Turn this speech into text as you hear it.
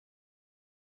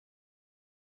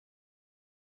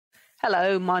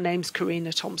Hello, my name's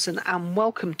Karina Thompson and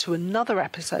welcome to another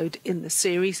episode in the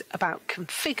series about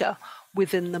configure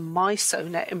within the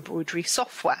mySewnet embroidery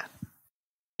software.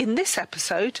 In this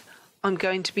episode, I'm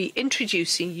going to be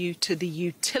introducing you to the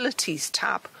Utilities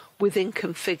tab within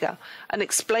configure and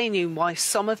explaining why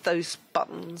some of those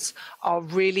buttons are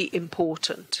really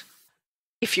important.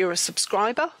 If you're a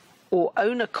subscriber or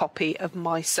own a copy of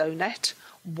mySewnet,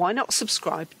 why not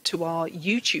subscribe to our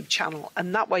YouTube channel,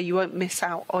 and that way you won't miss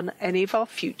out on any of our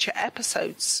future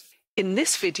episodes. In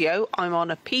this video, I'm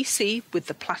on a PC with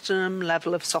the platinum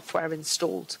level of software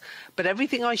installed, but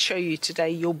everything I show you today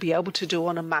you'll be able to do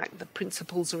on a Mac. The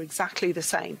principles are exactly the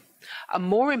same. And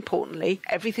more importantly,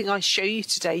 everything I show you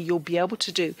today you'll be able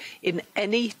to do in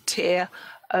any tier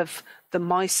of the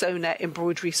mySewnet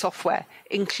embroidery software,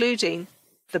 including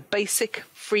the basic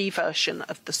free version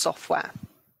of the software.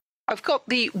 I've got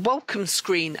the welcome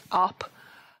screen up,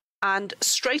 and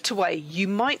straight away you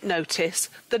might notice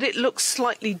that it looks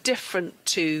slightly different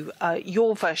to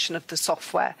your version of the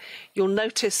software. You'll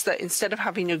notice that instead of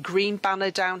having a green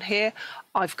banner down here,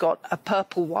 I've got a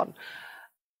purple one.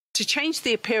 To change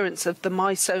the appearance of the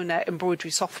mySewnet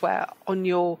embroidery software on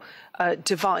your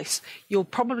device, you'll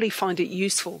probably find it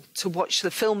useful to watch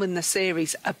the film in the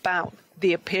series about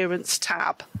the Appearance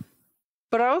tab.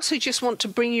 But I also just want to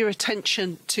bring your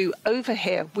attention to over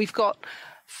here. We've got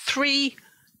three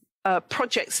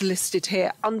projects listed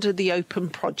here under the Open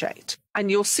project, and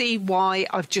you'll see why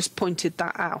I've just pointed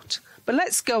that out. But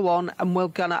let's go on, and we're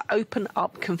going to open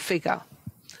up Configure.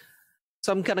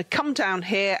 So I'm going to come down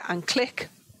here and click,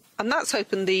 and that's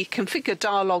opened the Configure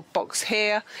dialog box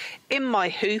here in my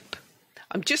hoop.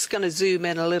 I'm just going to zoom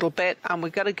in a little bit, and we're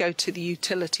going to go to the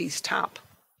Utilities tab.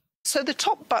 So the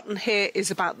top button here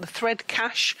is about the thread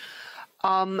cache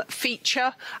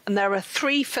feature, and there are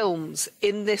 3 films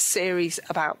in this series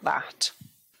about that.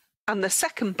 And the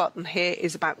second button here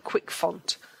is about quick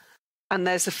font, and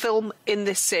there's a film in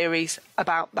this series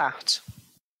about that.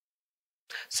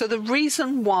 So the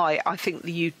reason why I think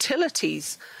the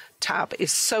Utilities tab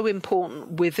is so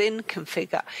important within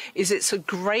Configure is it's a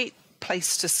great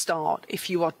place to start if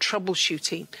you are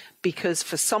troubleshooting because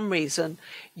for some reason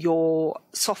your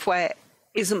software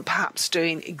isn't perhaps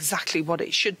doing exactly what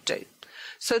it should do.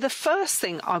 So the first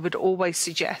thing I would always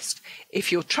suggest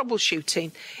if you're troubleshooting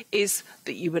is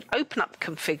that you would open up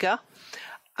Configure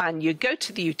and you go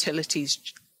to the Utilities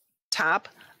tab,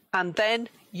 and then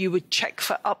you would check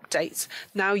for updates.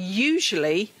 Now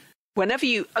usually whenever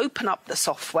you open up the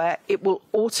software, it will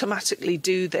automatically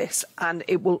do this and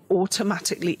it will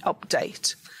automatically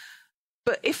update.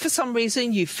 But if for some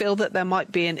reason you feel that there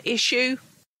might be an issue,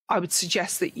 I would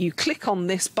suggest that you click on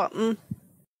this button,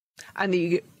 and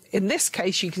in this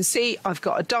case you can see I've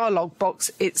got a dialog box.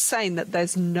 It's saying that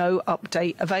there's no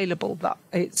update available, that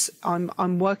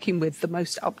I'm working with the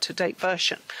most up-to-date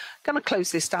version. I'm going to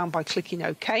close this down by clicking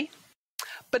OK.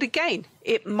 But again,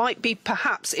 it might be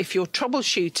perhaps if you're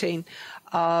troubleshooting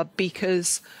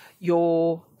because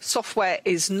your software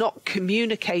is not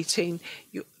communicating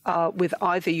with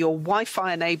either your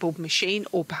Wi-Fi enabled machine,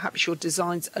 or perhaps your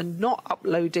designs are not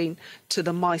uploading to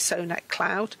the mySewnet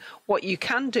cloud. What you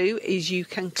can do is you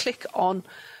can click on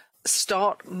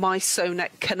Start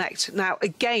mySewnet Connect. Now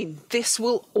again, this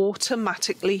will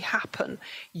automatically happen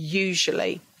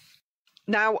usually.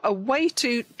 Now, a way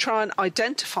to try and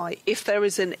identify if there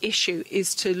is an issue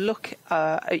is to look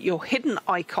at your hidden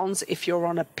icons if you're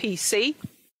on a PC.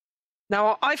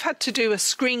 Now, I've had to do a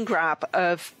screen grab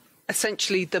of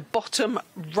essentially the bottom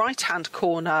right-hand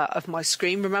corner of my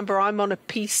screen. Remember, I'm on a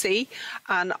PC,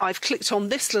 and I've clicked on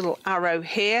this little arrow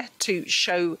here to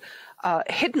show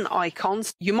hidden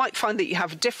icons. You might find that you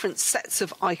have different sets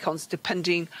of icons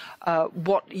depending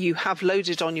what you have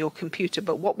loaded on your computer,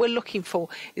 but what we're looking for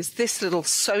is this little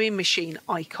sewing machine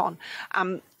icon.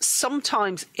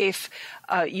 Sometimes if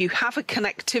you have a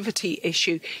connectivity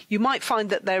issue, you might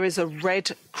find that there is a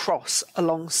red cross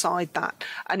alongside that,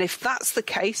 and if that's the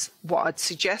case, what I'd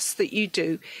suggest that you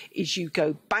do is you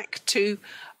go back to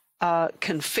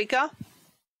Configure,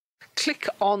 click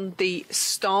on the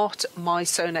Start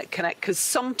mySewnet Connect, because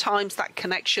sometimes that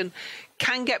connection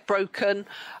can get broken,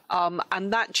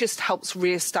 and that just helps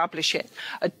re-establish it.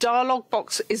 A dialog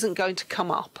box isn't going to come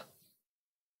up.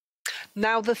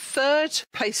 Now, the third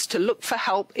place to look for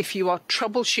help if you are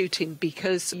troubleshooting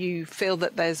because you feel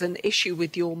that there's an issue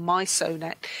with your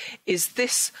mySewnet is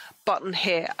this button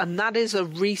here, and that is a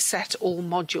Reset All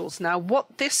Modules. Now,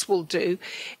 what this will do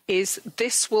is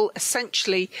this will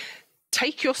essentially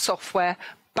take your software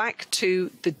back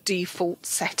to the default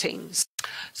settings.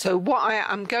 So what I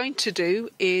am going to do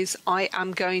is I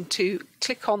am going to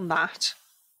click on that,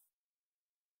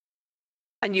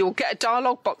 And you'll get a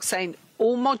dialog box saying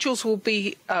all modules will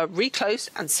be reclosed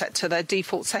and set to their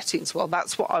default settings. Well,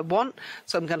 that's what I want,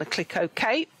 so I'm going to click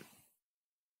OK.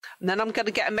 And then I'm going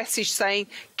to get a message saying,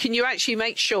 can you actually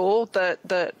make sure that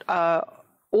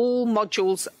all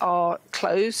modules are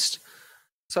closed?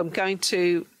 So I'm going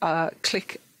to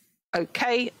click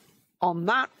OK on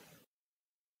that.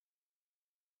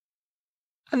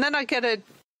 And then I get a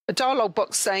dialog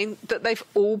box saying that they've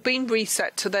all been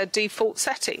reset to their default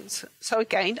settings. So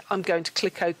again, I'm going to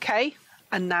click OK,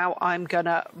 and now I'm going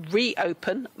to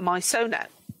reopen mySewnet.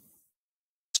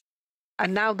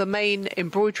 And now the main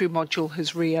embroidery module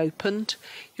has reopened.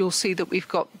 You'll see that we've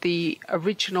got the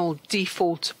original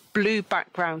default blue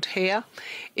background here.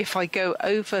 If I go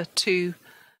over to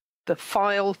the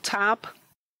File tab,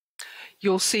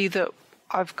 you'll see that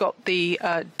I've got the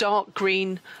dark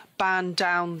green band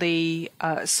down the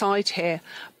side here,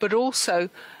 but also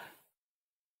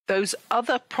those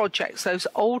other projects, those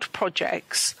old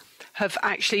projects, have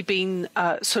actually been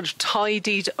sort of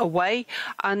tidied away.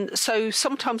 And so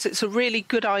sometimes it's a really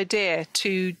good idea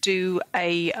to do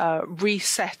a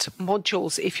reset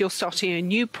modules if you're starting a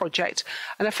new project,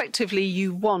 and effectively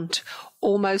you want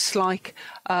almost like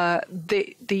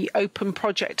the open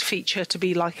project feature to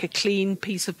be like a clean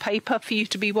piece of paper for you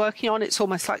to be working on. It's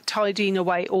almost like tidying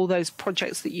away all those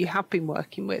projects that you have been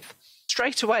working with.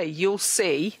 Straight away you'll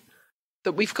see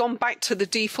that we've gone back to the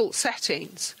default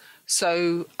settings.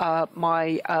 So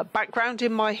my background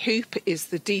in my hoop is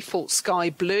the default sky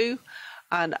blue,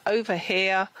 and over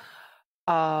here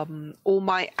all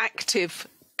my active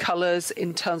colours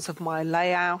in terms of my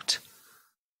layout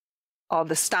are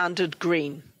the standard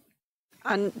green.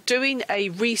 And doing a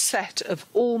reset of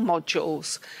all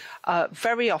modules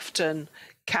very often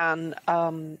can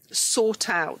sort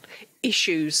out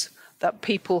issues that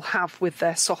people have with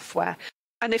their software.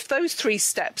 And if those 3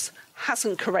 steps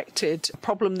hasn't corrected a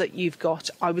problem that you've got,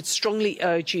 I would strongly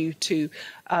urge you to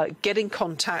get in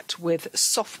contact with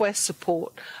software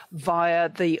support via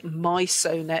the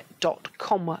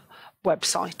mySewnet.com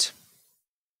website.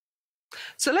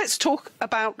 So let's talk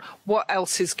about what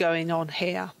else is going on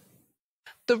here.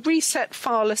 The Reset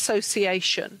File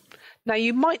Association. Now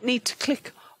you might need to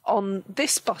click on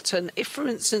this button if, for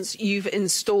instance, you've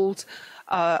installed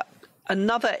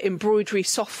another embroidery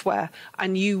software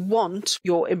and you want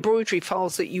your embroidery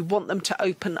files that you want them to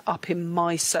open up in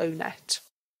mySewnet.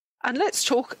 And let's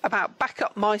talk about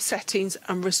backup my settings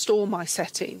and restore my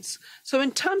settings. So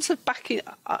in terms of backing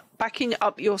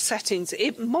up your settings,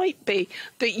 it might be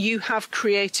that you have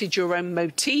created your own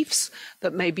motifs,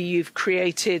 that maybe you've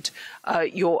created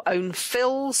your own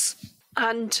fills.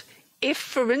 And if,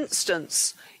 for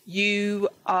instance, you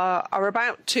are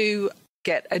about to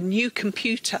get a new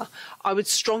computer, I would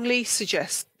strongly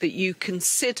suggest that you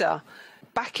consider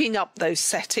backing up those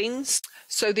settings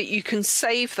so that you can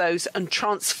save those and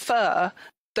transfer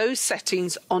those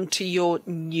settings onto your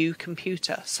new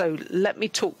computer. So let me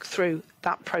talk through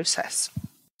that process.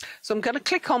 So I'm going to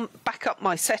click on Backup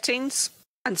My Settings.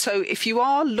 And so if you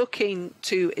are looking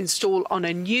to install on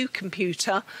a new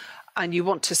computer and you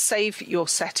want to save your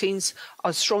settings,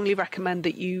 I strongly recommend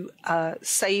that you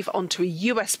save onto a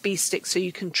USB stick so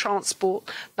you can transport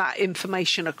that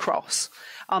information across.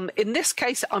 In this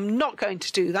case, I'm not going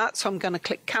to do that, so I'm going to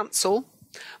click Cancel.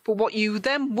 But what you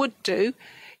then would do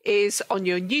is on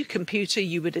your new computer,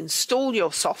 you would install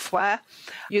your software.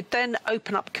 You'd then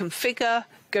open up Configure,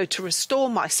 go to Restore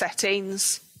My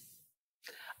Settings.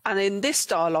 And in this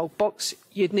dialog box,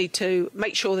 you'd need to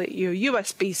make sure that your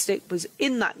USB stick was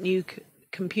in that new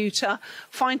computer,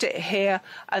 find it here,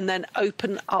 and then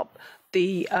open up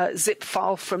the zip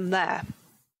file from there.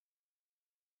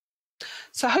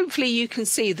 So hopefully you can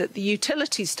see that the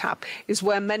Utilities tab is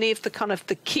where many of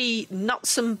the key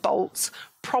nuts and bolts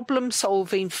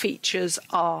problem-solving features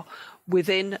are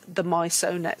within the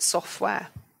mySewnet software.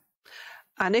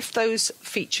 And if those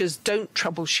features don't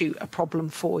troubleshoot a problem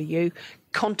for you,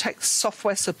 contact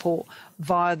software support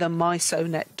via the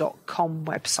mySewnet.com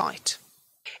website.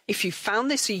 If you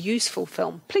found this a useful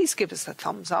film, please give us a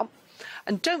thumbs up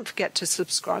and don't forget to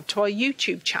subscribe to our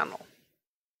YouTube channel.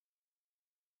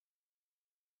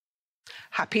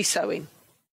 Happy sewing!